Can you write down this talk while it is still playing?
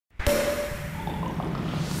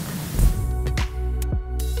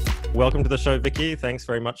welcome to the show, Vikki. Thanks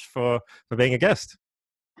very much for being a guest.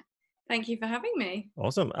 Thank you for having me.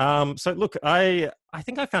 Awesome. So look, I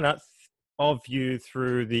think I found out of you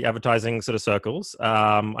through the advertising sort of circles.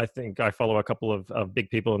 I think I follow a couple of big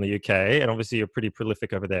people in the UK, and obviously you're pretty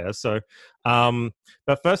prolific over there. So,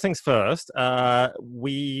 but first things first,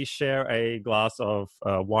 we share a glass of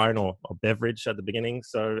wine or beverage at the beginning.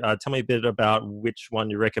 So tell me a bit about which one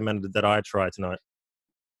you recommended that I try tonight.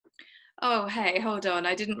 Oh, hey, hold on.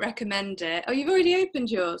 I didn't recommend it. Oh, you've already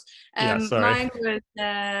opened yours. Yeah, sorry. Mine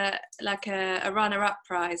was like a runner-up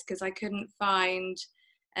prize because I couldn't find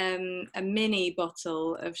a mini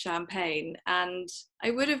bottle of champagne, and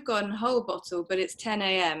I would have gotten a whole bottle, but it's 10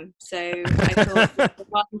 a.m. So I thought the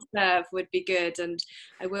one serve would be good, and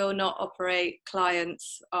I will not operate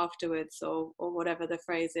clients afterwards or whatever the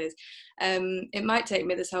phrase is. It might take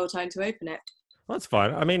me this whole time to open it. Well, that's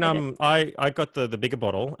fine. I mean, I got the bigger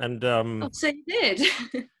bottle, and Oh, so you did.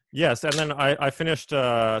 yes, and then I finished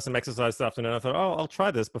some exercise this afternoon. I thought, oh, I'll try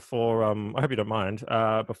this before. I hope you don't mind.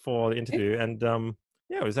 Before the interview, and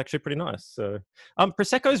yeah, it was actually pretty nice. So,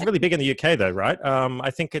 Prosecco is really big in the UK, though, right? I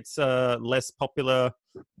think it's less popular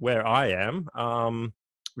where I am.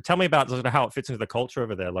 Tell me about sort of how it fits into the culture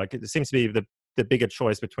over there. Like, it seems to be the bigger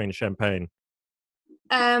choice between champagne.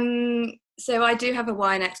 So I do have a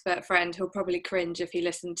wine expert friend who'll probably cringe if he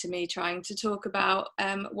listened to me trying to talk about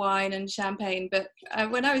wine and champagne. But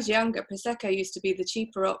when I was younger, Prosecco used to be the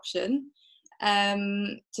cheaper option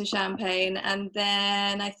to champagne. And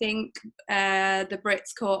then I think the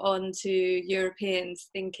Brits caught on to Europeans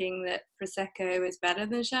thinking that Prosecco is better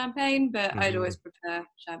than champagne, but I'd always prefer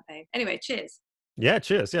champagne. Anyway, cheers. Yeah,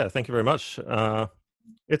 cheers. Yeah, thank you very much.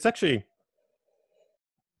 It's actually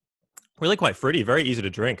really quite fruity, very easy to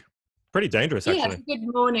drink. Pretty dangerous, actually. Yeah, it's a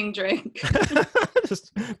good morning drink.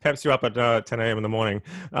 Just peps you up at 10 a.m. in the morning.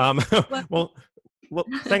 Well,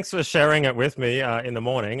 thanks for sharing it with me in the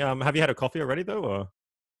morning. Have you had a coffee already, though? Or?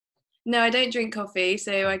 No, I don't drink coffee,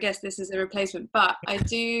 so I guess this is a replacement. But I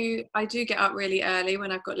do get up really early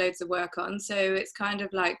when I've got loads of work on. So it's kind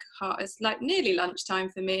of like it's like nearly lunchtime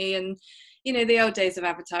for me. And you know, the old days of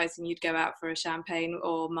advertising, you'd go out for a champagne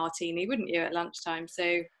or martini, wouldn't you, at lunchtime?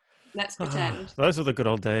 So let's pretend. Those were the good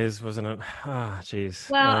old days, wasn't it? Geez.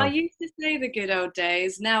 Well, I used to say the good old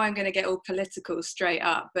days. Now I'm going to get all political straight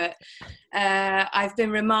up, but I've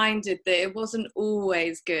been reminded that it wasn't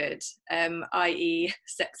always good, i.e.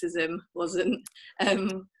 sexism wasn't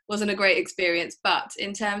a great experience. But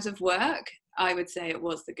in terms of work, I would say it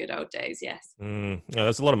was the good old days, yes. Yeah,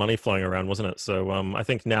 there's a lot of money flowing around, wasn't it? So I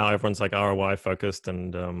think now everyone's like ROI focused,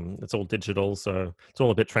 and it's all digital, so it's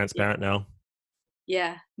all a bit transparent now.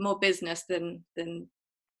 Yeah, more business than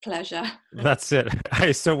pleasure. That's it.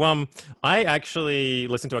 Hey, so I actually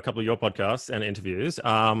listened to a couple of your podcasts and interviews,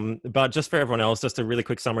 but just for everyone else, just a really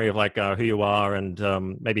quick summary of like who you are and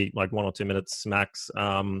maybe like 1 or 2 minutes max,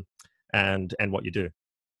 and what you do.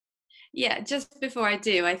 Yeah, just before I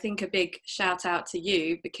do, I think a big shout out to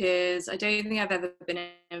you, because I don't think I've ever been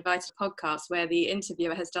invited to a podcast where the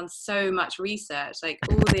interviewer has done so much research, like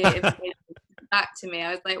all the information back to me.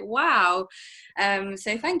 I was like, wow.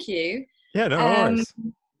 So thank you. Yeah, no worries.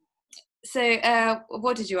 So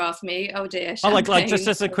what did you ask me? Oh dear. Oh, like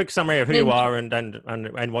just a quick summary of who you are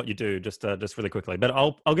and what you do, just really quickly. But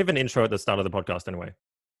I'll give an intro at the start of the podcast anyway.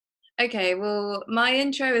 Okay, well, my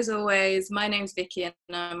intro is always, my name's Vikki and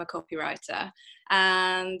I'm a copywriter.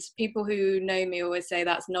 And people who know me always say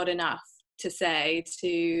that's not enough to say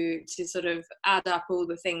to sort of add up all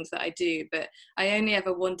the things that I do. But I only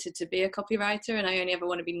ever wanted to be a copywriter, and I only ever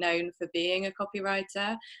want to be known for being a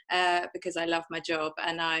copywriter because I love my job,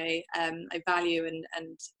 and I value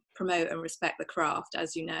and promote and respect the craft,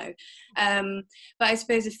 as you know. But I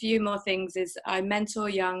suppose a few more things is I mentor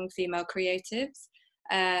young female creatives.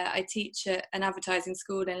 I teach at an advertising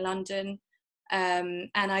school in London, and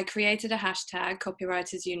I created a hashtag,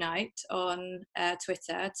 Copywriters Unite, on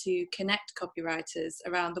Twitter to connect copywriters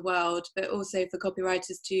around the world, but also for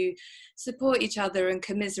copywriters to support each other and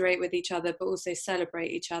commiserate with each other, but also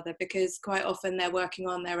celebrate each other, because quite often they're working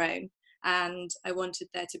on their own, and I wanted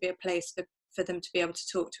there to be a place for them to be able to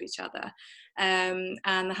talk to each other. And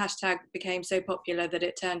the hashtag became so popular that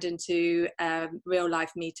it turned into real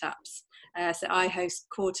life meetups. So I host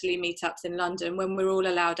quarterly meetups in London. When we're all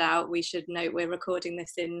allowed out, we should note we're recording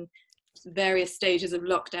this in various stages of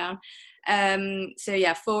lockdown. So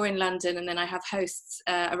yeah, 4 in London, and then I have hosts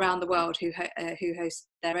around the world who host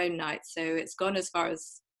their own nights. So it's gone as far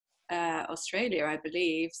as Australia, I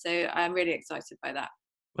believe. So I'm really excited by that.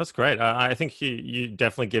 That's great. I think you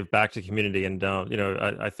definitely give back to the community, and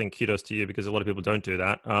I think kudos to you because a lot of people don't do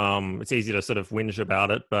that. It's easy to sort of whinge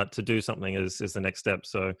about it, but to do something is the next step.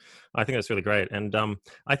 So I think that's really great, and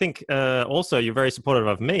I think also you're very supportive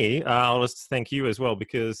of me. I'll just thank you as well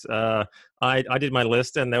because I did my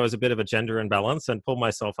list and there was a bit of a gender imbalance and pulled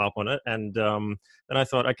myself up on it, and then I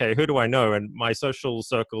thought, okay, who do I know? And my social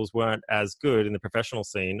circles weren't as good in the professional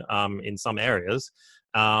scene in some areas.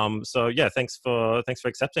 So yeah, thanks for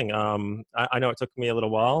accepting. I know it took me a little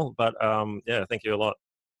while, but yeah, thank you a lot.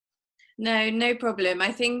 No, no problem.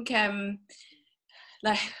 I think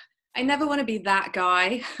like I never want to be that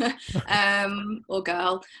guy or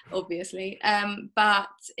girl, obviously. But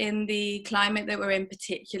in the climate that we're in,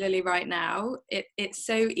 particularly right now, it's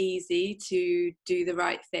so easy to do the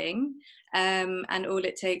right thing. And all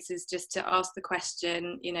it takes is just to ask the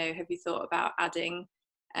question, have you thought about adding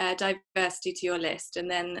diversity to your list? And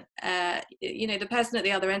then, the person at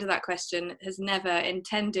the other end of that question has never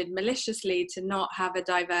intended maliciously to not have a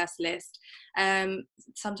diverse list.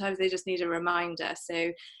 Sometimes they just need a reminder.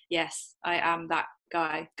 So yes, I am that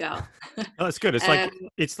guy, girl. Oh, that's good. um,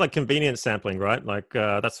 It's like convenience sampling, right? Like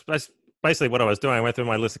that's basically what I was doing. I went through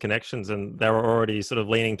my list of connections, and they were already sort of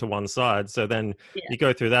leaning to one side. So then yeah. you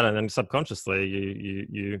go through that, and then subconsciously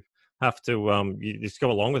you have to you just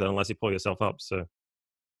go along with it unless you pull yourself up. So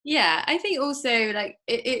Yeah, I think also like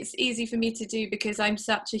it's easy for me to do because I'm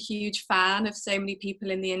such a huge fan of so many people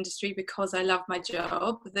in the industry because I love my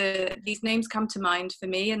job. These names come to mind for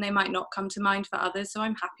me and they might not come to mind for others. So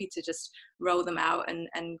I'm happy to just roll them out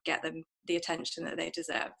and get them the attention that they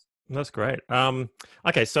deserve. that's great.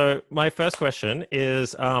 Okay, so my first question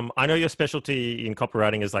is I know your specialty in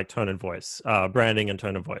copywriting is like tone and voice, branding and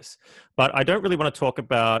tone and voice, but I don't really want to talk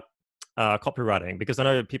about copywriting because I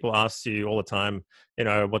know people ask you all the time,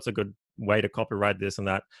 what's a good way to copyright this and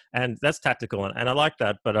that, and that's tactical, and I like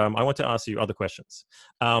that, but I want to ask you other questions.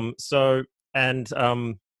 So, and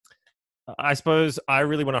I suppose I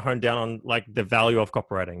really want to hone down on like the value of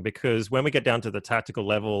copywriting because when we get down to the tactical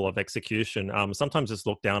level of execution, sometimes it's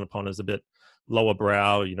looked down upon as a bit lower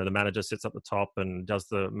brow. The manager sits up the top and does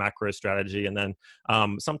the macro strategy, and then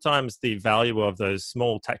sometimes the value of those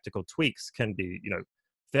small tactical tweaks can be,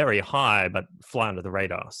 very high but fly under the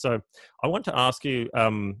radar. So I want to ask you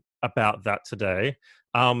about that today.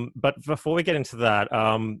 But before we get into that,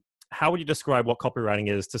 how would you describe what copywriting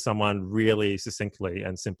is to someone really succinctly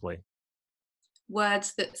and simply?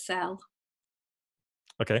 Words that sell.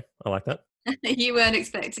 Okay, I like that. You weren't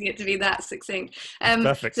expecting it to be that succinct. It's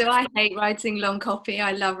perfect. So I hate writing long copy.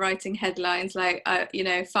 I love writing headlines.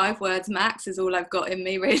 5 words max is all I've got in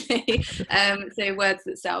me, really. So words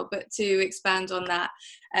that sell. But to expand on that,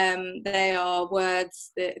 they are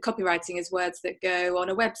words that copywriting is words that go on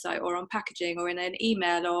a website or on packaging or in an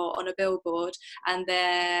email or on a billboard, and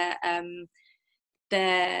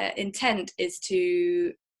their intent is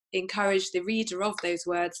to encourage the reader of those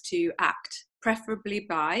words to act, preferably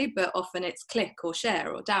buy, but often it's click or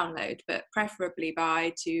share or download, but preferably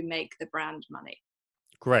buy to make the brand money.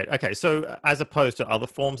 Great. Okay, so as opposed to other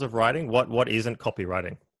forms of writing, what isn't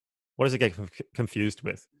copywriting? What does it get confused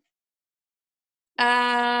with?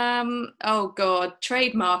 Oh God,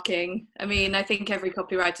 trademarking. I mean, I think every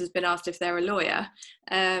copywriter's been asked if they're a lawyer.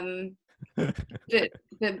 But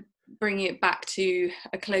bringing it back to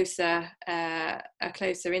a closer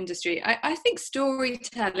industry, I think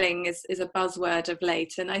storytelling is a buzzword of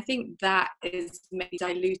late, and I think that is maybe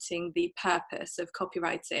diluting the purpose of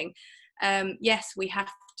copywriting. Yes, we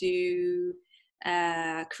have to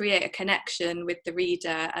create a connection with the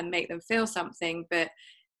reader and make them feel something, but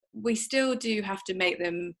we still do have to make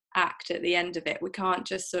them act at the end of it. We can't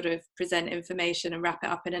just sort of present information and wrap it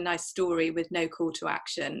up in a nice story with no call to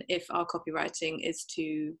action if our copywriting is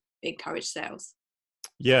to encourage sales.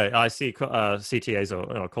 Yeah, I see CTAs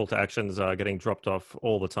or call to actions are getting dropped off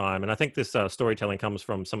all the time, and I think this storytelling comes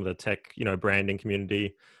from some of the tech, branding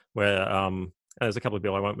community, where there's a couple of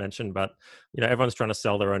people I won't mention, but everyone's trying to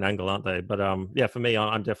sell their own angle, aren't they? But yeah, for me,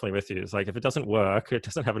 I'm definitely with you. It's like if it doesn't work, it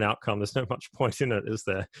doesn't have an outcome. There's not much point in it, is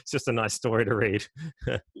there? It's just a nice story to read.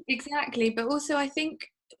 Exactly, but also I think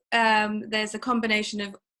there's a combination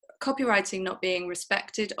of copywriting not being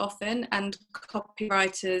respected often and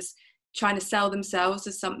copywriters trying to sell themselves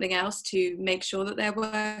as something else to make sure that their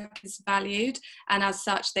work is valued, and as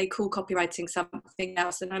such they call copywriting something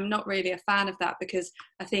else, and I'm not really a fan of that because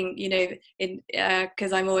I think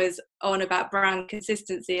because I'm always on about brand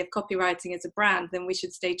consistency. If copywriting is a brand, then we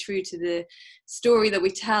should stay true to the story that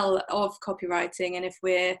we tell of copywriting, and if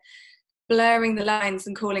we're blurring the lines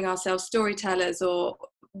and calling ourselves storytellers, or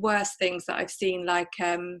worse things that I've seen like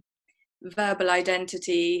verbal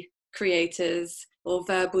identity creators, or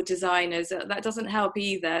verbal designers. That doesn't help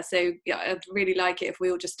either. So yeah, I'd really like it if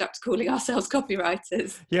we all just stuck to calling ourselves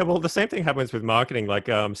copywriters. Yeah, well, the same thing happens with marketing. Like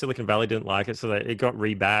Silicon Valley didn't like it, so that it got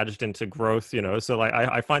rebadged into growth. So like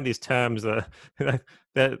I find these terms that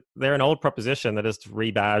they're an old proposition that is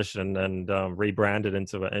rebadged and rebranded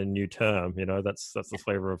into a new term. That's the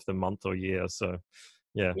flavor of the month or year. So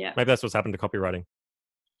yeah, Yeah, maybe that's what's happened to copywriting.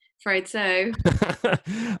 afraid so.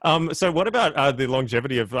 So what about the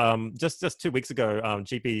longevity of just 2 weeks ago,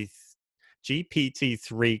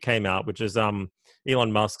 GPT-3 came out, which is Elon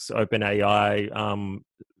Musk's OpenAI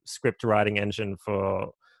script writing engine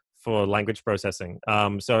for language processing.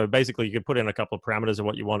 So basically, you could put in a couple of parameters of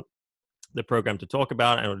what you want the program to talk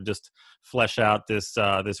about, and it would just flesh out this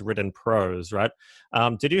written prose, right?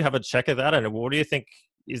 Did you have a check of that, and what do you think?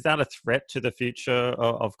 Is that a threat to the future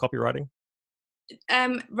of copywriting?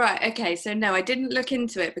 Right, okay, so no, I didn't look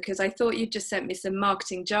into it because I thought you just sent me some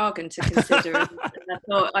marketing jargon to consider, and I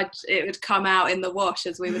thought it would come out in the wash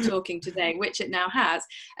as we were talking today, which it now has.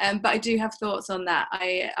 But I do have thoughts on that.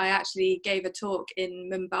 I actually gave a talk in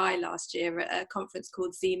Mumbai last year at a conference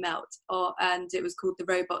called Z-Melt, and it was called The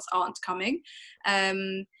Robots Aren't Coming.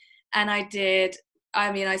 And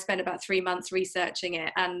I spent about 3 months researching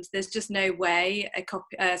it, and there's just no way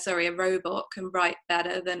a robot can write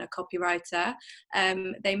better than a copywriter.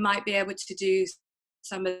 They might be able to do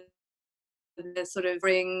some of the sort of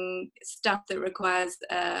bring stuff that requires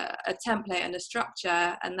a template and a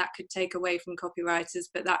structure, and that could take away from copywriters,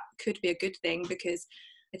 but that could be a good thing because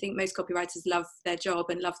I think most copywriters love their job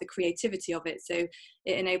and love the creativity of it, so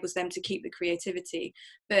it enables them to keep the creativity.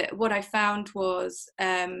 But what I found was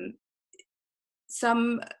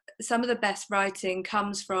some of the best writing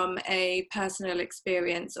comes from a personal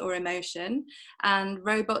experience or emotion, and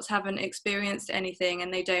robots haven't experienced anything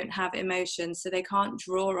and they don't have emotion, so they can't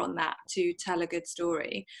draw on that to tell a good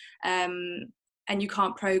story, and you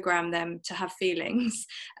can't program them to have feelings.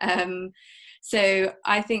 So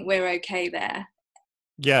I think we're okay there.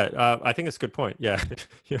 Yeah, I think it's a good point. Yeah,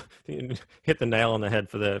 you hit the nail on the head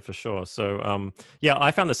for sure. So, yeah,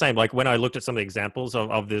 I found the same. Like when I looked at some of the examples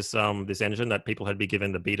of this engine that people had been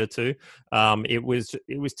given the beta to, it was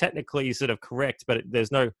technically sort of correct, but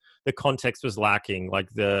the context was lacking.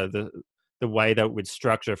 Like the way that it would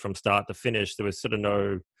structure from start to finish, there was sort of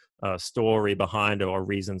no story behind it or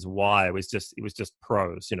reasons why. It was just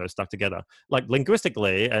prose, stuck together. Like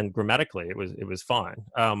linguistically and grammatically, it was fine.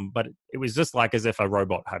 But it was just like as if a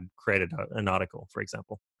robot had created an article, for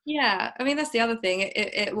example. Yeah, I mean, that's the other thing.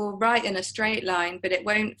 It will write in a straight line, but it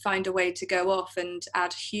won't find a way to go off and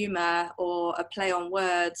add humour or a play on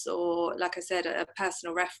words or, like I said, a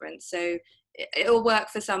personal reference. So it'll work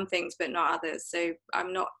for some things, but not others. So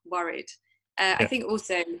I'm not worried. I Yeah. think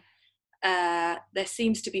also there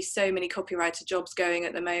seems to be so many copywriter jobs going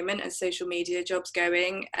at the moment and social media jobs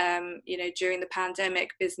going. During the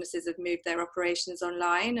pandemic, businesses have moved their operations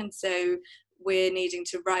online, and so we're needing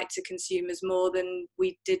to write to consumers more than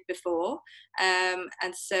we did before.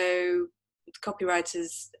 And so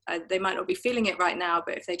copywriters, they might not be feeling it right now,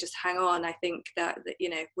 but if they just hang on, I think that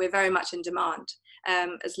we're very much in demand,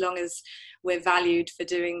 as long as we're valued for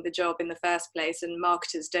doing the job in the first place, and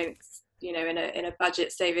marketers don't, in a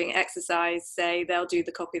budget saving exercise, say they'll do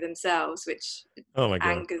the copy themselves, which Oh my god.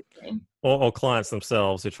 angers me. Or clients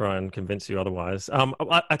themselves who try and convince you otherwise.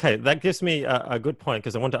 Okay, that gives me a good point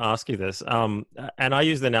because I want to ask you this. And I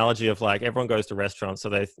use the analogy of like everyone goes to restaurants, so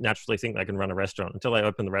they naturally think they can run a restaurant until they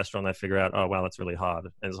open the restaurant. They figure out, oh wow, that's really hard,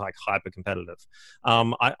 and it's like hyper competitive.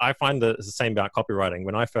 I find that it's the same about copywriting.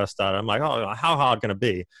 When I first started, I'm like, oh, how hard can it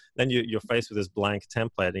be? Then you're faced with this blank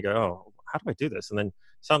template, and you go, oh, how do I do this? And then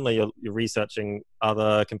suddenly you're researching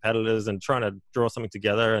other competitors and trying to draw something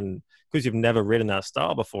together, and because you've never written that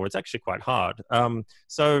style before, it's actually quite hard.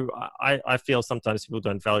 So I feel sometimes people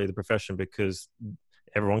don't value the profession because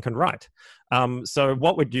everyone can write. So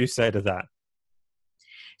what would you say to that?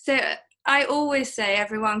 So I always say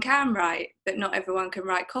everyone can write, but not everyone can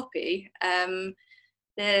write copy.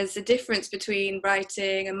 There's a difference between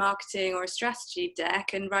writing a marketing or a strategy deck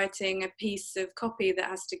and writing a piece of copy that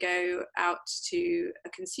has to go out to a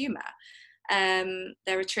consumer.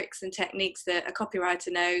 There are tricks and techniques that a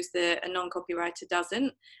copywriter knows that a non-copywriter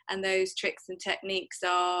doesn't, and those tricks and techniques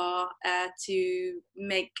are to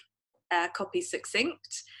make copy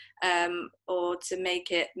succinct, or to make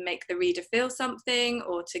the reader feel something,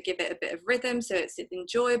 or to give it a bit of rhythm so it's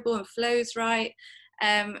enjoyable and flows right.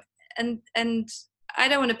 And I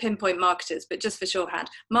don't want to pinpoint marketers, but just for shorthand,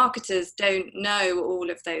 marketers don't know all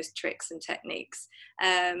of those tricks and techniques.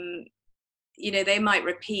 They might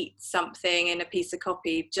repeat something in a piece of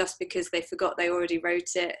copy just because they forgot they already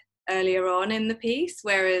wrote it earlier on in the piece,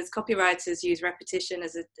 whereas copywriters use repetition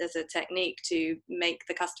as a technique to make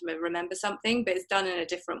the customer remember something, but it's done in a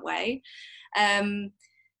different way. And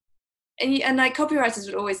like copywriters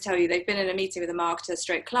would always tell you they've been in a meeting with a marketer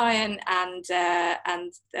stroke client, and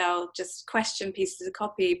they'll just question pieces of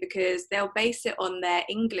copy because they'll base it on their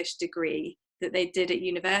English degree that they did at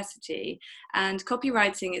university. And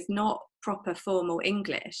copywriting is not proper formal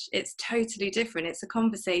English. It's totally different. It's a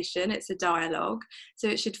conversation, it's a dialogue. So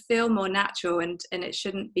it should feel more natural, and it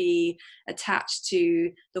shouldn't be attached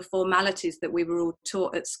to the formalities that we were all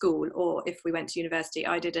taught at school, or if we went to university.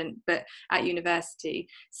 I didn't, but at university.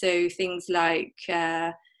 So things like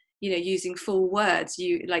using full words,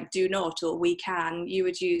 you like do not or we can, you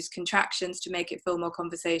would use contractions to make it feel more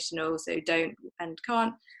conversational, so don't and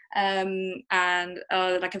can't. And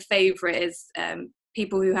like a favorite is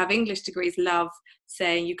people who have English degrees love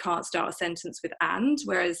saying you can't start a sentence with and,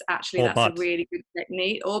 whereas actually that's a really good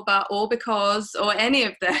technique, or but, or because, or any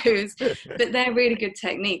of those. But they're really good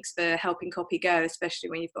techniques for helping copy go, especially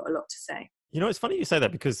when you've got a lot to say. You know, it's funny you say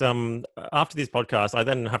that, because after these podcasts, I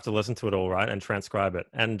then have to listen to it all, right, and transcribe it.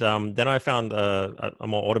 And then I found a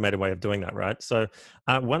more automated way of doing that, right? So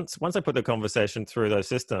once I put the conversation through those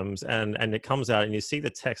systems, and it comes out, and you see the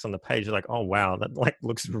text on the page, you're like, oh wow, that like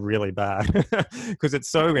looks really bad, because it's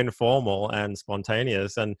so informal and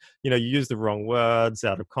spontaneous, and you use the wrong words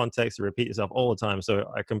out of context, you repeat yourself all the time. So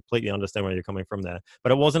I completely understand where you're coming from there.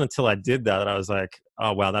 But it wasn't until I did that I was like,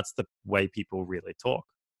 oh wow, that's the way people really talk.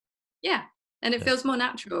 Yeah. And it feels more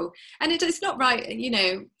natural, and it's not right.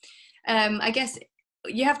 I guess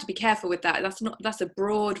you have to be careful with that. That's a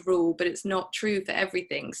broad rule, but it's not true for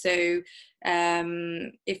everything. So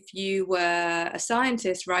if you were a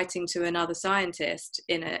scientist writing to another scientist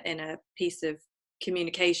in a piece of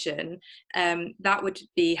communication, that would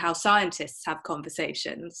be how scientists have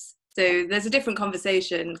conversations. So there's a different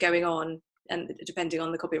conversation going on, and depending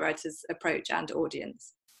on the copywriter's approach and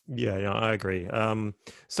audience. Yeah, I agree.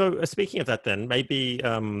 So speaking of that, then maybe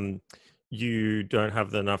you don't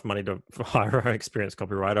have enough money to hire an experienced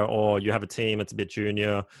copywriter, or you have a team that's a bit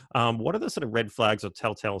junior. What are the sort of red flags or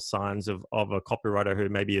telltale signs of a copywriter who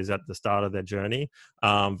maybe is at the start of their journey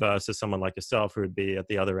versus someone like yourself who would be at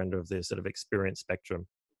the other end of the sort of experience spectrum?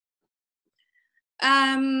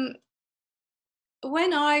 When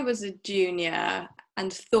I was a junior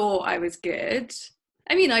and thought I was good,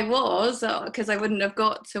 I mean, I was, because I wouldn't have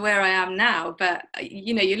got to where I am now. But,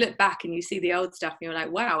 you look back and you see the old stuff and you're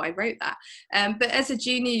like, wow, I wrote that. But as a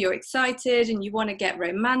junior, you're excited and you want to get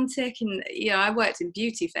romantic. And, I worked in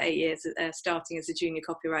beauty for 8 years, starting as a junior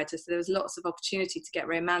copywriter. So there was lots of opportunity to get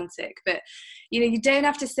romantic. But, you don't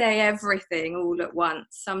have to say everything all at once.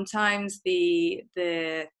 Sometimes the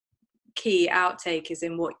key outtake is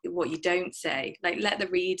in what you don't say. Like, let the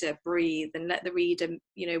reader breathe and let the reader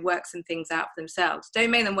work some things out for themselves.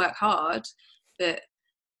 Don't make them work hard, but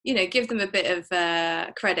give them a bit of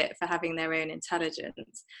credit for having their own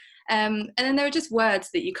intelligence. And then there are just words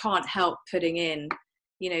that you can't help putting in.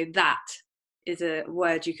 That is a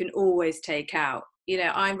word you can always take out.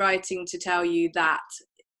 I'm writing to tell you that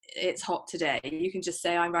it's hot today. You can just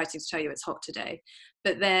say, I'm writing to tell you it's hot today.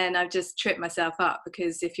 But then I've just tripped myself up,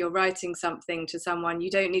 because if you're writing something to someone, you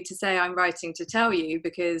don't need to say, I'm writing to tell you,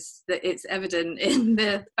 because it's evident in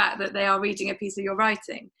the fact that they are reading a piece of your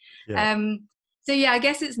writing. Yeah. So yeah, I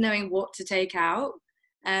guess it's knowing what to take out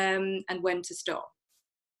and when to stop.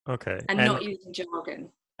 Okay. And not using jargon.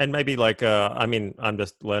 And maybe like, I mean, I'm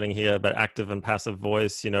just learning here, but active and passive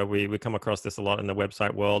voice, we come across this a lot in the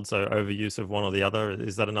website world. So overuse of one or the other,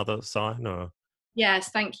 is that another sign, or? Yes,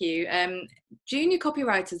 thank you. Junior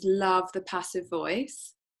copywriters love the passive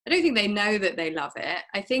voice. I don't think they know that they love it.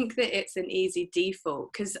 I think that it's an easy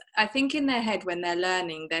default, because I think in their head when they're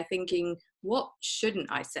learning, they're thinking, what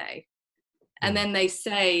shouldn't I say? And then they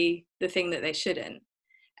say the thing that they shouldn't,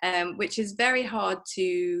 which is very hard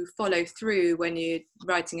to follow through when you're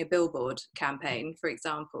writing a billboard campaign, for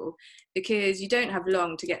example, because you don't have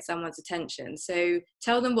long to get someone's attention. So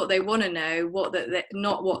tell them what they want to know,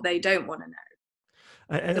 not what they don't want to know.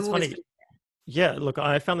 And it's funny. Yeah, look,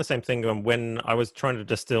 I found the same thing when I was trying to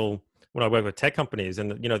distill, when I work with tech companies,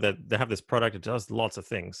 and they have this product that does lots of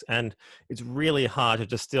things, and it's really hard to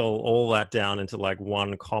distill all that down into like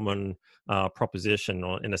one common proposition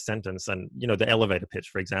or in a sentence. And the elevator pitch,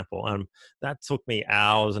 for example, that took me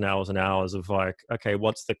hours and hours and hours of like, okay,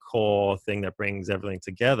 what's the core thing that brings everything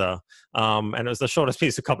together? And it was the shortest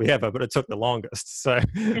piece of copy ever, but it took the longest. So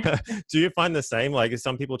do you find the same? Like, is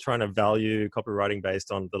some people trying to value copywriting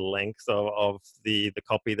based on the length of the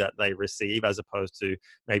copy that they receive, as opposed to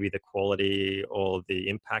maybe the quality or the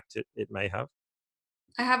impact it may have?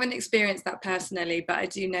 I haven't experienced that personally, but I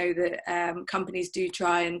do know that companies do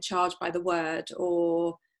try and charge by the word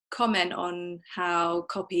or comment on how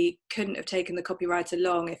copy couldn't have taken the copywriter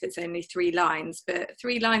long if it's only 3 lines. But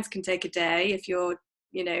 3 lines can take a day if you're,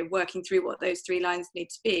 working through what those 3 lines need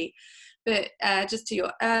to be. But just to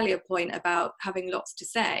your earlier point about having lots to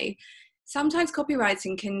say, sometimes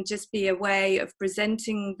copywriting can just be a way of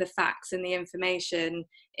presenting the facts and the information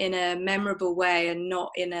in a memorable way and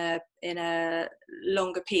not in a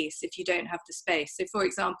longer piece if you don't have the space. So for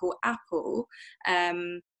example, Apple,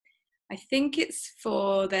 I think it's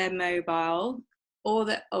for their mobile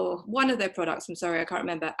or one of their products, I'm sorry, I can't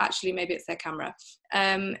remember, actually maybe it's their camera,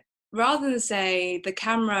 rather than say the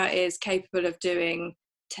camera is capable of doing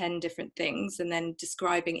 10 different things and then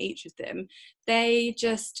describing each of them, they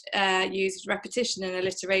just use repetition and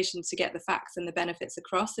alliteration to get the facts and the benefits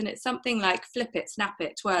across. And it's something like flip it, snap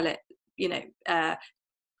it, twirl it,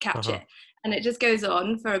 catch Uh-huh. it. And it just goes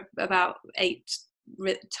on for about 8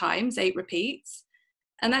 repeats.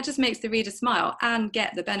 And that just makes the reader smile and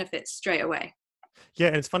get the benefits straight away. Yeah,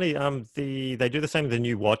 and it's funny. They do the same with the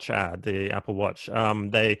new watch ad, the Apple Watch.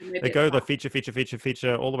 They Maybe it's go the that.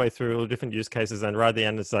 feature all the way through all different use cases, and right at the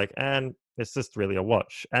end, it's like, and it's just really a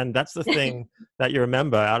watch. And that's the thing that you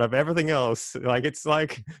remember out of everything else. Like it's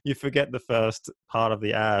like you forget the first part of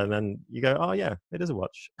the ad, and then you go, oh yeah, it is a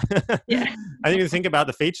watch. Yeah. And you think about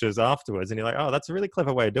the features afterwards, and you're like, oh, that's a really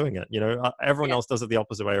clever way of doing it. Everyone Yeah. else does it the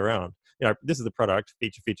opposite way around. This is the product,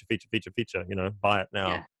 feature. Buy it now.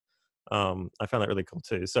 Yeah. I found that really cool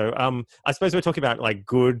too. So I suppose we're talking about like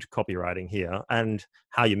good copywriting here and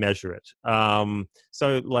how you measure it.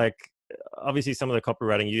 So like obviously some of the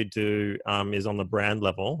copywriting you do is on the brand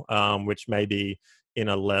level, which may be in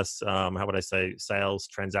a less, how would I say, sales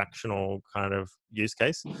transactional kind of use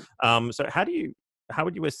case. So how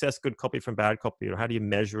would you assess good copy from bad copy, or how do you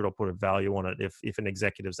measure it or put a value on it if an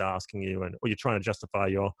executive's asking you or you're trying to justify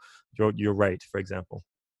your rate, for example?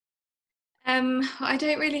 I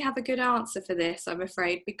don't really have a good answer for this, I'm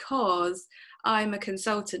afraid, because I'm a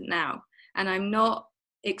consultant now and I'm not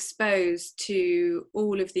exposed to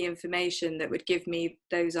all of the information that would give me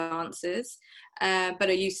those answers, but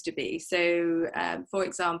I used to be. So, for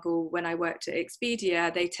example, when I worked at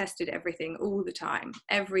Expedia, they tested everything all the time.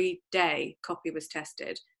 Every day, copy was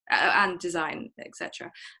tested and design,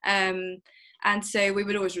 etc. And so we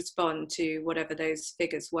would always respond to whatever those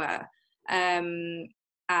figures were.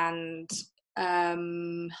 And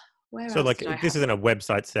where So else like did I this have isn't it? a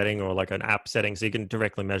website setting or like an app setting, so you can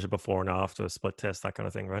directly measure before and after, a split test, that kind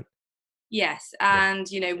of thing, right? Yes, Yeah.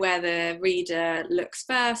 and where the reader looks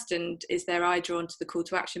first, and is their eye drawn to the call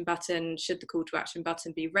to action button? Should the call to action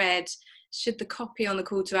button be red? Should the copy on the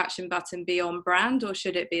call to action button be on brand, or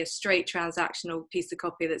should it be a straight transactional piece of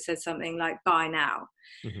copy that says something like buy now?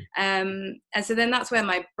 Hmm. And so then that's where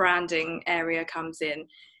my branding area comes in.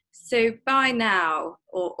 So buy now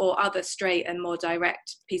or other straight and more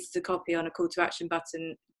direct pieces of copy on a call to action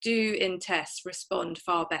button do in tests respond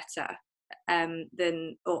far better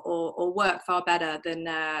than or work far better than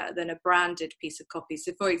a branded piece of copy.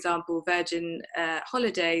 So for example, Virgin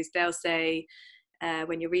Holidays, they'll say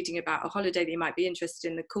when you're reading about a holiday that you might be interested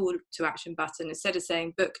in, the call to action button, instead of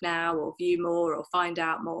saying book now or view more or find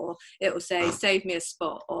out more, it will say save me a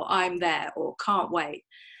spot or I'm there or can't wait.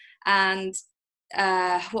 And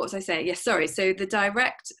what was I saying? Yes, sorry. So the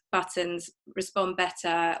direct buttons respond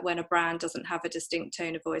better when a brand doesn't have a distinct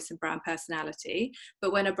tone of voice and brand personality.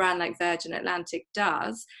 But when a brand like Virgin Atlantic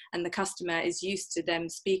does, and the customer is used to them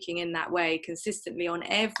speaking in that way consistently on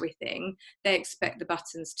everything, they expect the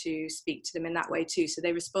buttons to speak to them in that way too. So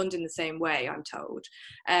they respond in the same way, I'm told.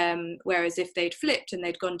 Whereas if they'd flipped and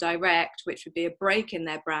they'd gone direct, which would be a break in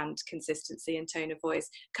their brand consistency and tone of voice,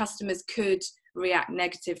 customers could react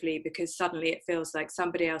negatively because suddenly it feels like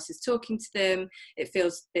somebody else is talking to them. It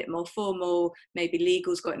feels a bit more formal. Maybe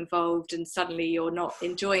legal's got involved, and suddenly you're not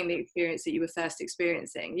enjoying the experience that you were first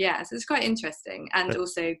experiencing. Yeah, so it's quite interesting and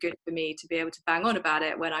also good for me to be able to bang on about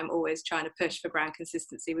it when I'm always trying to push for brand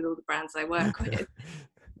consistency with all the brands I work with.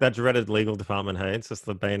 That dreaded legal department, hey, it's just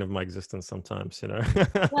the bane of my existence sometimes.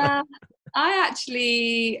 Well,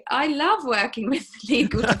 I love working with the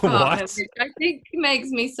legal department, What? which I think makes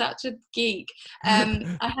me such a geek.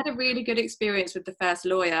 I had a really good experience with the first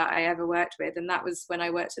lawyer I ever worked with, and that was when I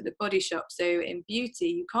worked at the Body Shop. So in beauty,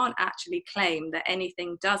 you can't actually claim that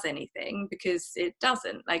anything does anything because it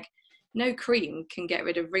doesn't. Like, no cream can get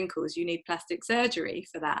rid of wrinkles. You need plastic surgery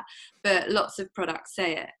for that. But lots of products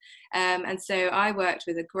say it. And so I worked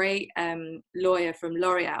with a great lawyer from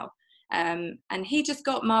L'Oreal. And he just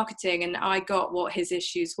got marketing and I got what his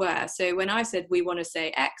issues were. So when I said we want to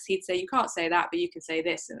say X, he'd say you can't say that, but you can say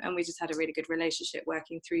this. And we just had a really good relationship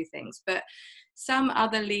working through things. But some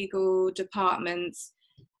other legal departments,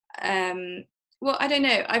 well, I don't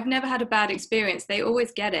know. I've never had a bad experience. They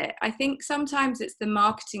always get it. I think sometimes it's the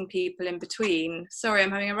marketing people in between. Sorry, I'm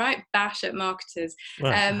having a right bash at marketers.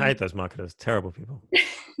 Well, I hate those marketers. Terrible people.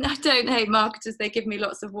 I don't hate marketers. They give me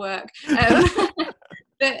lots of work.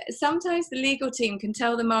 But sometimes the legal team can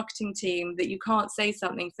tell the marketing team that you can't say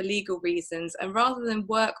something for legal reasons. And rather than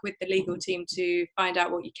work with the legal team to find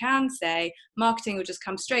out what you can say, marketing will just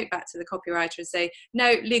come straight back to the copywriter and say,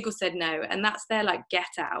 no, legal said no. And that's their like get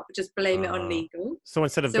out, just blame it on legal. So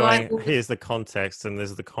instead of going, here's the context and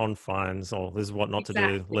there's the confines, or this is what not to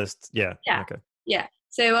do list. Yeah. Okay. Yeah.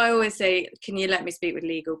 So I always say, can you let me speak with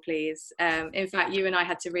legal, please? In fact, you and I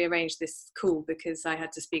had to rearrange this call because I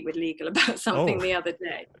had to speak with legal about something the other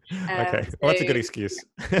day. Okay, well, that's a good excuse.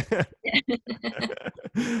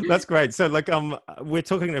 That's great. So like, we're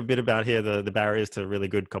talking a bit about here, the barriers to really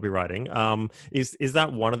good copywriting. Is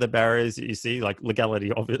that one of the barriers that you see, like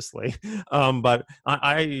legality, obviously? But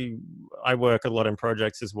I work a lot in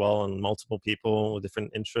projects as well, and multiple people with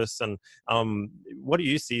different interests. And what do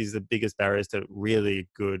you see as the biggest barriers to really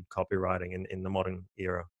good copywriting in the modern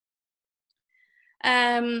era?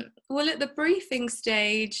 Well, at the briefing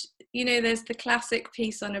stage, there's the classic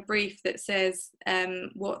piece on a brief that says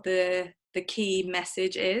what the key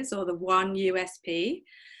message is, or the one USP,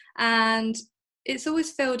 and it's always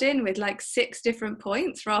filled in with like 6 different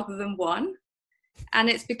points rather than one. And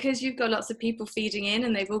it's because you've got lots of people feeding in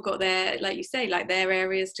and they've all got their, like you say, like their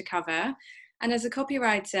areas to cover. And as a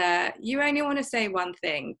copywriter, you only want to say one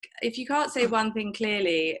thing. If you can't say one thing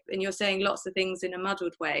clearly and you're saying lots of things in a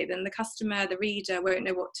muddled way, then the customer, the reader won't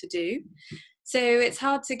know what to do. So it's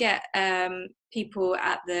hard to get people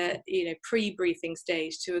at the pre-briefing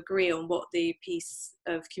stage to agree on what the piece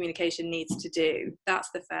of communication needs to do.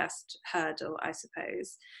 That's the first hurdle, I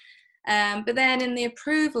suppose. But then in the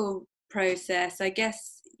approval process, I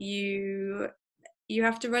guess you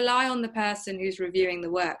have to rely on the person who's reviewing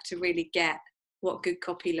the work to really get what good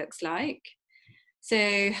copy looks like.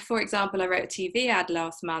 So, for example, I wrote a TV ad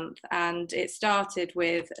last month, and it started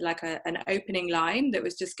with like an opening line that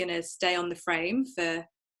was just going to stay on the frame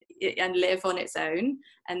and live on its own.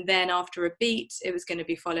 And then after a beat, it was going to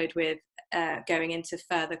be followed with going into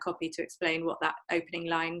further copy to explain what that opening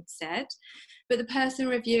line said. But the person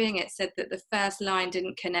reviewing it said that the first line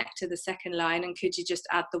didn't connect to the second line, and could you just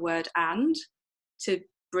add the word "and" to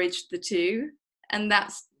bridge the two? And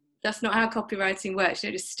that's not how copywriting works. You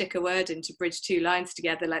don't just stick a word in to bridge 2 lines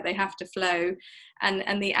together. Like, they have to flow.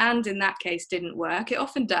 And the "and" in that case didn't work. It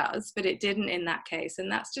often does, but it didn't in that case.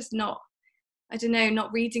 And that's just not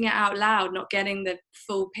reading it out loud, not getting the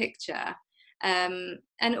full picture.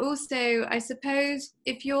 And also, I suppose,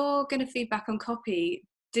 if you're going to feedback on copy,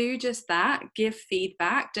 do just that. Give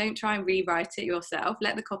feedback. Don't try and rewrite it yourself.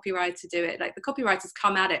 Let the copywriter do it. Like, the copywriters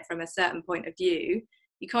come at it from a certain point of view.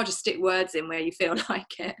 You can't just stick words in where you feel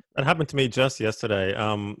like it. That happened to me just yesterday.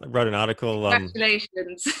 I wrote an article.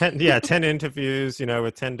 Congratulations. 10 interviews,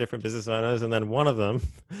 with 10 different business owners. And then one of them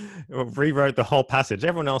rewrote the whole passage.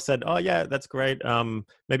 Everyone else said, oh, yeah, that's great.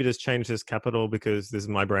 Maybe just change this capital because this is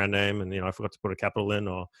my brand name. And, I forgot to put a capital in.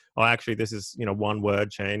 Or actually, this is, one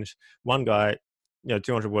word change. One guy,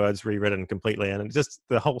 200 words, rewritten completely. And just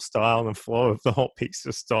the whole style and flow of the whole piece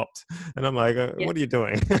just stopped. And I'm like, what are you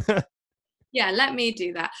doing? Yeah, let me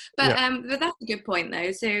do that. But that's a good point,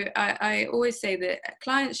 though. So I always say that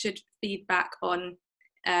clients should feedback on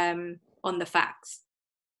the facts.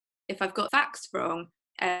 If I've got facts wrong,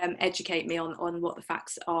 educate me on what the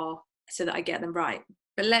facts are so that I get them right.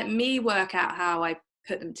 But let me work out how I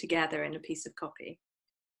put them together in a piece of copy.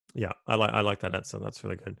 Yeah, I like that answer. That's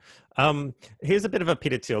really good. Here's a bit of a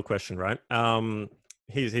Peter Thiel question, right?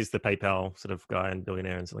 He's the PayPal sort of guy and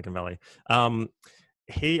billionaire in Silicon Valley.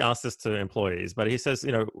 He asked this to employees, but he says,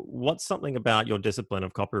 what's something about your discipline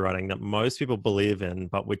of copywriting that most people believe in,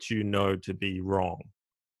 but which to be wrong?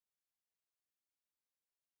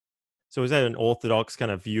 So is that an orthodox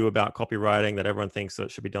kind of view about copywriting that everyone thinks that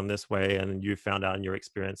it should be done this way, and you found out in your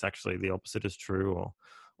experience actually the opposite is true,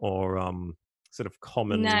 or sort of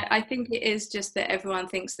common? No, I think it is just that everyone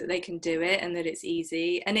thinks that they can do it and that it's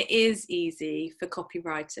easy. And it is easy for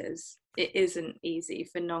copywriters. It isn't easy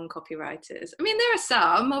for non-copywriters. I mean, there are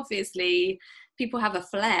some, obviously, people have a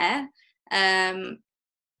flair.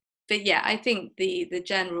 But yeah, I think the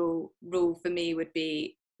general rule for me would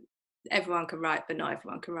be everyone can write, but not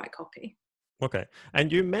everyone can write copy. Okay.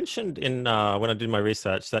 And you mentioned in when I did my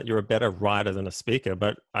research that you're a better writer than a speaker,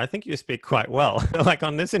 but I think you speak quite well. Like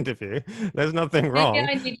on this interview, there's nothing Maybe wrong.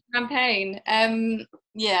 I need champagne.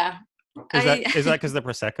 Yeah, Is that I is that because the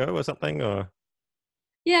prosecco or something? Or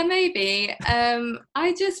yeah, maybe.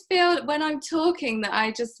 I just feel when I'm talking that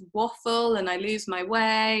I just waffle and I lose my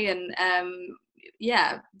way, and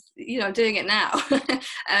yeah, I'm doing it now.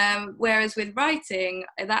 Whereas with writing,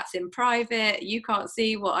 that's in private. You can't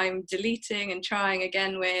see what I'm deleting and trying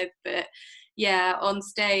again with, but yeah, on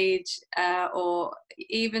stage or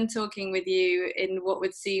even talking with you in what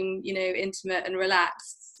would seem, intimate and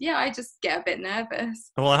relaxed. Yeah, I just get a bit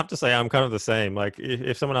nervous. well, I have to say I'm kind of the same. Like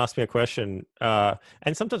if someone asks me a question,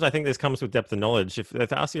 and sometimes I think this comes with depth of knowledge. If they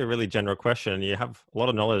ask you a really general question, you have a lot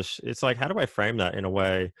of knowledge. It's like, how do I frame that in a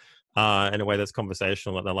way that's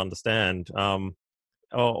conversational that they'll understand?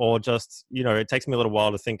 Or just it takes me a little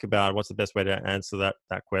while to think about what's the best way to answer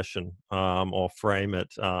that question, or frame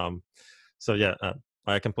it. So yeah,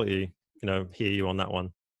 I completely hear you on that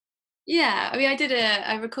one. Yeah, I mean,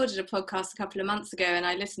 I recorded a podcast a couple of months ago, and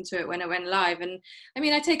I listened to it when it went live. And I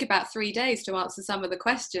mean, I take about 3 days to answer some of the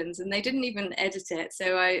questions, and they didn't even edit it.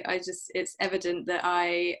 So it's evident that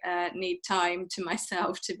I need time to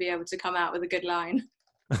myself to be able to come out with a good line.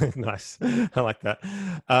 Nice. I like that.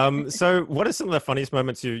 So what are some of the funniest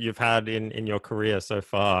moments you've had in your career so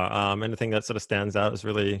far? Anything that sort of stands out as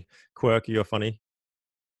really quirky or funny?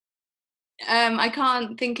 I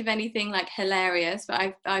can't think of anything like hilarious,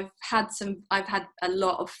 but I've had a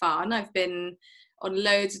lot of fun. I've been on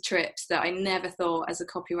loads of trips that I never thought as a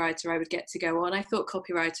copywriter I would get to go on. I thought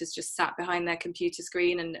copywriters just sat behind their computer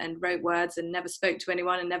screen and wrote words and never spoke to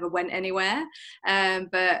anyone and never went anywhere.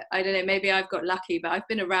 But I don't know, maybe I've got lucky, but I've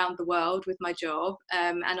been around the world with my job,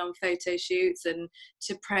 and on photo shoots and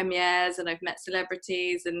to premieres, and I've met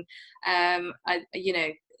celebrities, and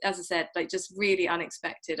as I said, like just really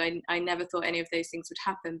unexpected. I never thought any of those things would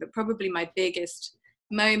happen, but probably my biggest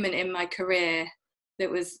moment in my career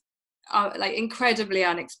that was like incredibly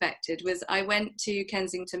unexpected was I went to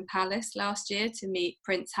Kensington Palace last year to meet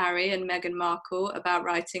Prince Harry and Meghan Markle about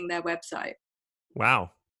writing their website. Wow,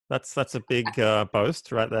 that's a big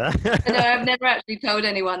boast right there. I know I've never actually told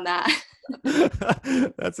anyone that.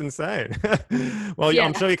 That's insane. Well, yeah,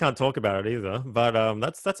 I'm Yeah. sure you can't talk about it either, but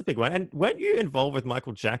that's a big one. And weren't you involved with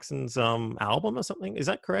Michael Jackson's album or something? Is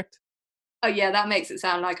that correct? Oh yeah, that makes it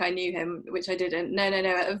sound like I knew him, which I didn't. No, no, no.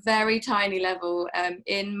 At a very tiny level,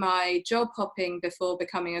 in my job hopping before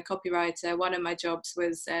becoming a copywriter, one of my jobs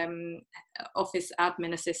was office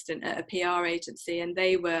admin assistant at a PR agency, and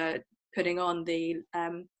they were putting on the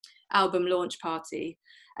album launch party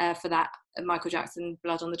for that Michael Jackson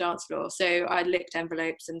Blood on the Dance Floor. So I licked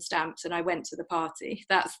envelopes and stamps, and I went to the party.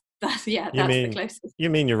 That's yeah, You that's the mean closest. you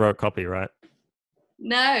mean you wrote copy, right?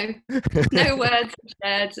 No, no words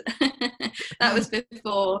shared. That was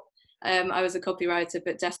before I was a copywriter,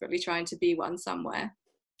 but desperately trying to be one somewhere.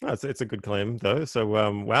 It's a good claim though. So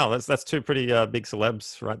wow, that's two pretty big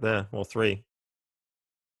celebs right there, or three.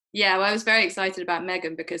 Yeah, well, I was very excited about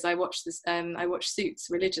Meghan because I watched Suits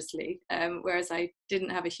religiously, whereas I didn't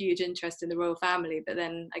have a huge interest in the royal family. But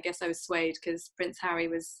then I guess I was swayed because Prince Harry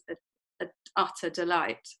was a utter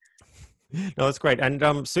delight. No, that's great.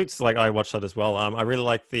 And Suits, like I watched that as well. I really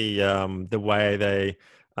like the way they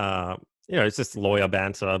it's just lawyer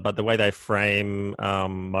banter, but the way they frame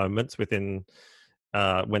moments within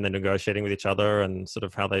when they're negotiating with each other and sort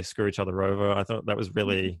of how they screw each other over. I thought that was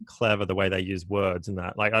really clever the way they use words in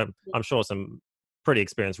that. Like I'm sure some pretty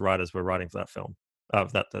experienced writers were writing for that film,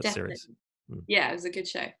 of that series. Definitely. Mm. Yeah, it was a good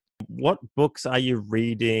show. What books are you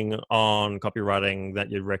reading on copywriting that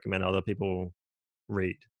you'd recommend other people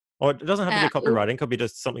read? Or it doesn't have to be Uh, copywriting; it could be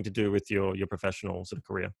just something to do with your professional sort of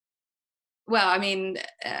career. Well, I mean,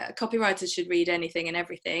 copywriters should read anything and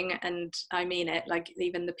everything, and I mean it. Like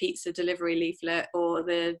even the pizza delivery leaflet or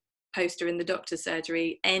the poster in the doctor's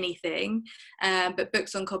surgery, anything. But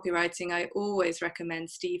books on copywriting, I always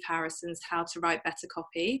recommend Steve Harrison's How to Write Better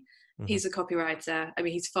Copy. Hmm. He's a copywriter. I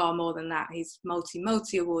mean, he's far more than that. He's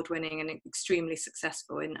multi award winning and extremely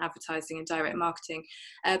successful in advertising and direct marketing.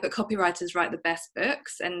 But copywriters write the best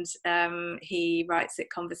books, and he writes it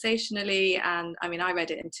conversationally. And I mean, I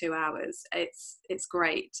read it in 2 hours. It's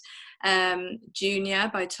great. Junior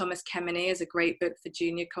by Thomas Kemeny is a great book for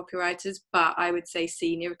junior copywriters, but I would say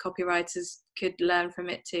senior copywriters could learn from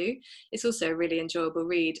it too. It's also a really enjoyable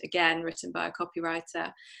read, again, written by a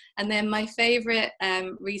copywriter. And then my favorite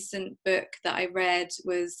recent book that I read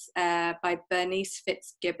was by Bernice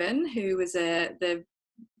Fitzgibbon, who was the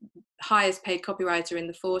highest paid copywriter in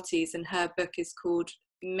the 40s, and her book is called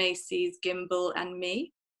Macy's, Gimbel and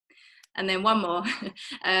Me. And then one more,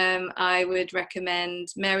 I would recommend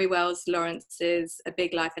Mary Wells Lawrence's A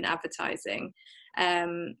Big Life in Advertising.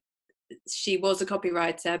 She was a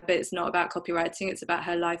copywriter, but it's not about copywriting. It's about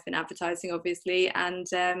her life in advertising, obviously, and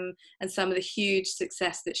some of the huge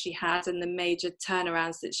success that she had and the major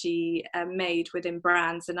turnarounds that she made within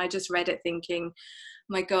brands. And I just read it thinking,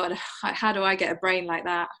 my God, how do I get a brain like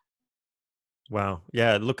that? Wow.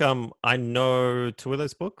 Yeah. Look, I know 2 of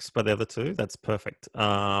those books, but the other 2, that's perfect.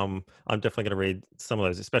 I'm definitely going to read some of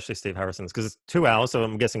those, especially Steve Harrison's, because it's 2 hours. So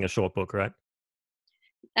I'm guessing a short book, right?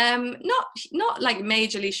 Not like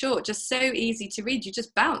majorly short, just so easy to read. You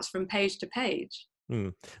just bounce from page to page.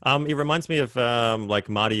 It reminds me of like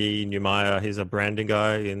Marty Neumeier. He's a branding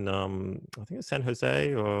guy in I think it's San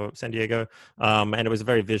Jose or San Diego, and it was a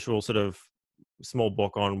very visual sort of small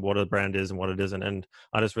book on what a brand is and what it isn't. And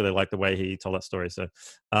I just really like the way he told that story. So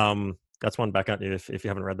that's one back at you if you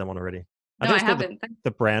haven't read that one already. No, I haven't.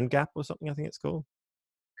 The Brand Gap or something, I think it's called.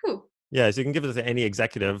 Cool. Yeah, so you can give it to any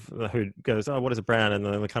executive who goes, "Oh, what is a brand?" And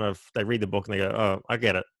then they read the book and they go, "Oh, I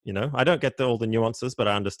get it." I don't get all the nuances, but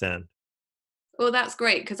I understand. Well, that's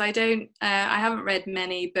great because I haven't read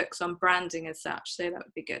many books on branding as such, so that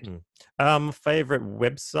would be good. Favorite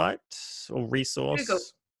website or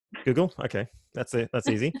resource? Google. Okay, that's it. That's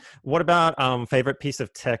easy. What about favorite piece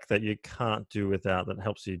of tech that you can't do without that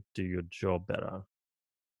helps you do your job better?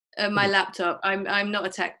 My laptop. I'm not a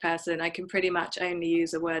tech person. I can pretty much only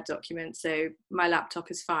use a Word document, so my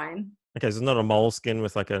laptop is fine. Okay, so it's not a Moleskine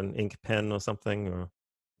with like an ink pen or something, or?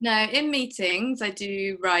 No, in meetings I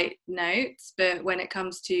do write notes, but when it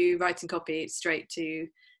comes to writing copy, it's straight to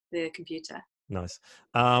the computer. Nice.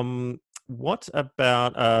 What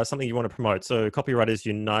about something you want to promote? So Copywriters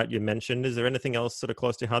Unite, you mentioned. Is there anything else sort of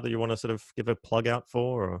close to your heart that you want to sort of give a plug out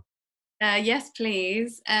for? Or? Yes,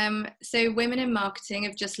 please. So Women in Marketing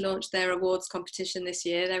have just launched their awards competition this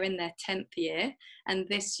year. They're in their 10th year. And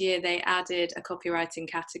this year they added a copywriting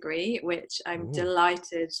category, which I'm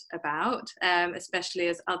delighted about, especially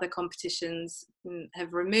as other competitions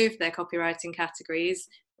have removed their copywriting categories,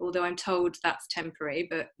 although I'm told that's temporary,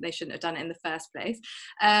 but they shouldn't have done it in the first place.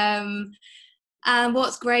 And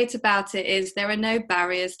what's great about it is there are no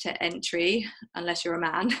barriers to entry unless you're a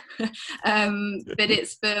man, but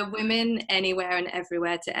it's for women anywhere and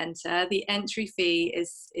everywhere to enter. The entry fee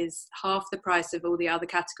is half the price of all the other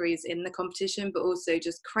categories in the competition, but also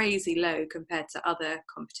just crazy low compared to other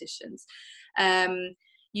competitions.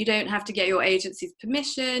 You don't have to get your agency's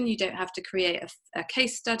permission. You don't have to create a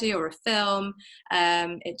case study or a film.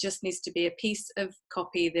 It just needs to be a piece of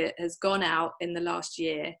copy that has gone out in the last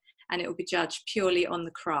year. And it will be judged purely on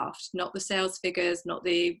the craft, not the sales figures, not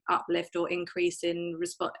the uplift or increase in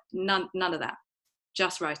response, none of that,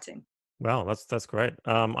 just writing. Wow, that's great.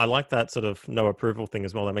 I like that sort of no approval thing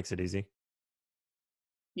as well. That makes it easy.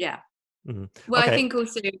 Yeah. Mm-hmm. Well, okay. I think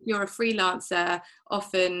also if you're a freelancer,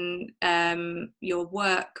 often your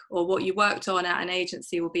work or what you worked on at an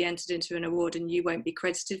agency will be entered into an award and you won't be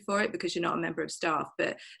credited for it because you're not a member of staff,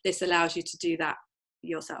 but this allows you to do that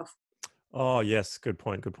yourself. Oh, yes. Good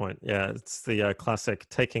point. Good point. Yeah, it's the classic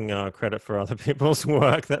taking credit for other people's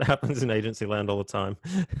work that happens in agency land all the time.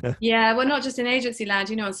 Yeah, well, not just in agency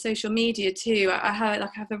land, on social media too. I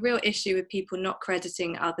have a real issue with people not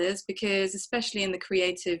crediting others because, especially in the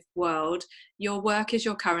creative world, your work is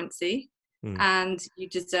your currency and you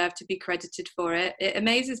deserve to be credited for it. It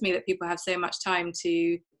amazes me that people have so much time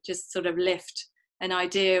to just sort of lift an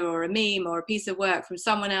idea or a meme or a piece of work from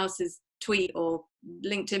someone else's tweet or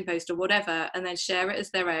LinkedIn post or whatever and then share it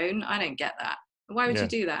as their own. I don't get that. Why would you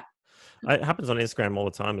do that? It happens on Instagram all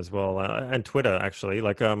the time as well, and Twitter actually.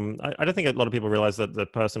 Like, I don't think a lot of people realize that the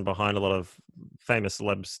person behind a lot of famous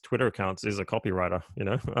celebs' Twitter accounts is a copywriter. They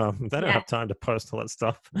don't have time to post all that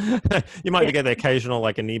stuff. You might get the occasional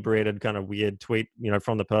like inebriated kind of weird tweet,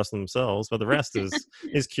 from the person themselves, but the rest is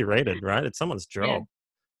curated, right? It's someone's job. Yeah.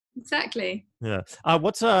 Exactly. Yeah.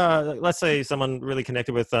 What's let's say someone really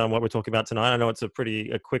connected with what we're talking about tonight. I know it's a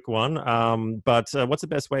quick one, but what's the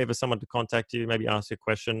best way for someone to contact you? Maybe ask you a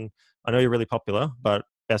question. I know you're really popular, but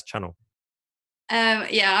best channel.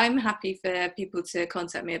 I'm happy for people to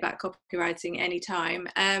contact me about copywriting anytime.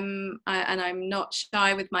 And I'm not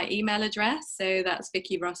shy with my email address. So that's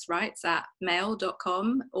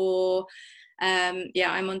vickirosswrites@mail.com or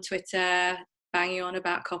I'm on Twitter, banging on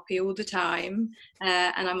about copy all the time,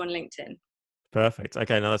 and I'm on LinkedIn. Perfect.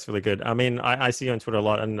 Okay, no, that's really good. I mean, I see you on Twitter a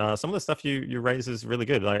lot, and some of the stuff you raise is really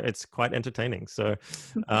good. Like, it's quite entertaining. So,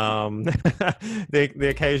 the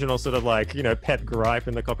occasional sort of like pet gripe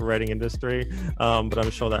in the copywriting industry, but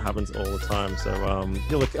I'm sure that happens all the time. So,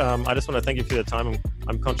 look, I just want to thank you for your time.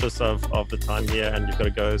 I'm conscious of the time here, and you've got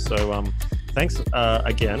to go. So, thanks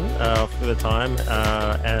again for the time,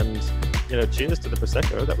 and cheers to the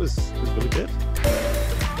Prosecco. That was really good.